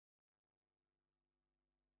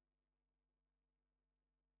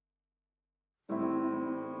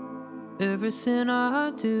Everything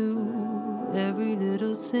I do, every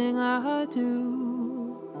little thing I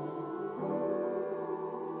do,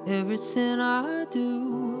 everything I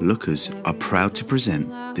do. Lookers are proud to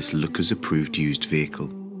present this Lookers approved used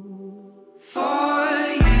vehicle. For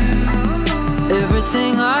you,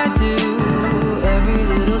 everything I do, every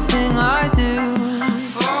little thing I do.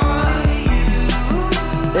 For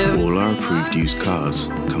you, all our approved used cars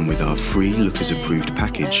come with our free Lookers approved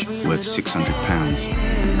package worth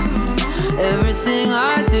 £600. Everything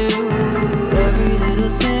I do, every little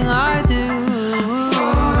thing I do.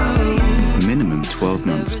 Minimum 12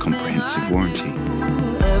 months comprehensive warranty.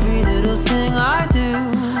 Every little thing I do.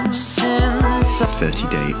 Since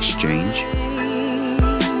 30-day exchange.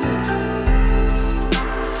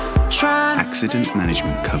 Accident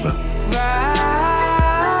management cover.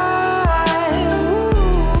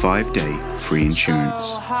 5-day free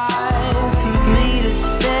insurance.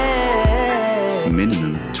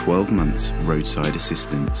 Minimum 12 months roadside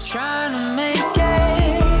assistance.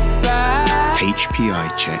 HPI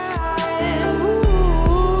check.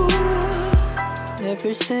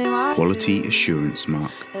 Quality assurance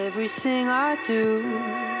mark. Everything I do,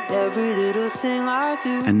 every little thing I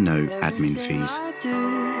do. And no admin fees.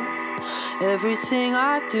 Everything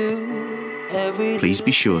I do, every. Please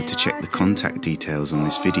be sure to check the contact details on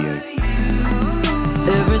this video.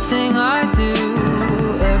 Everything I do,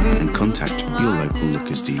 and contact your local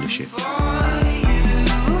Lookers dealership.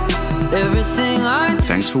 Everything I do.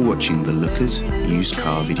 Thanks for watching the Lookers used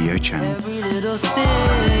car video channel. Every little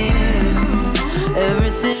thing,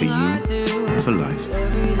 everything for you, for life.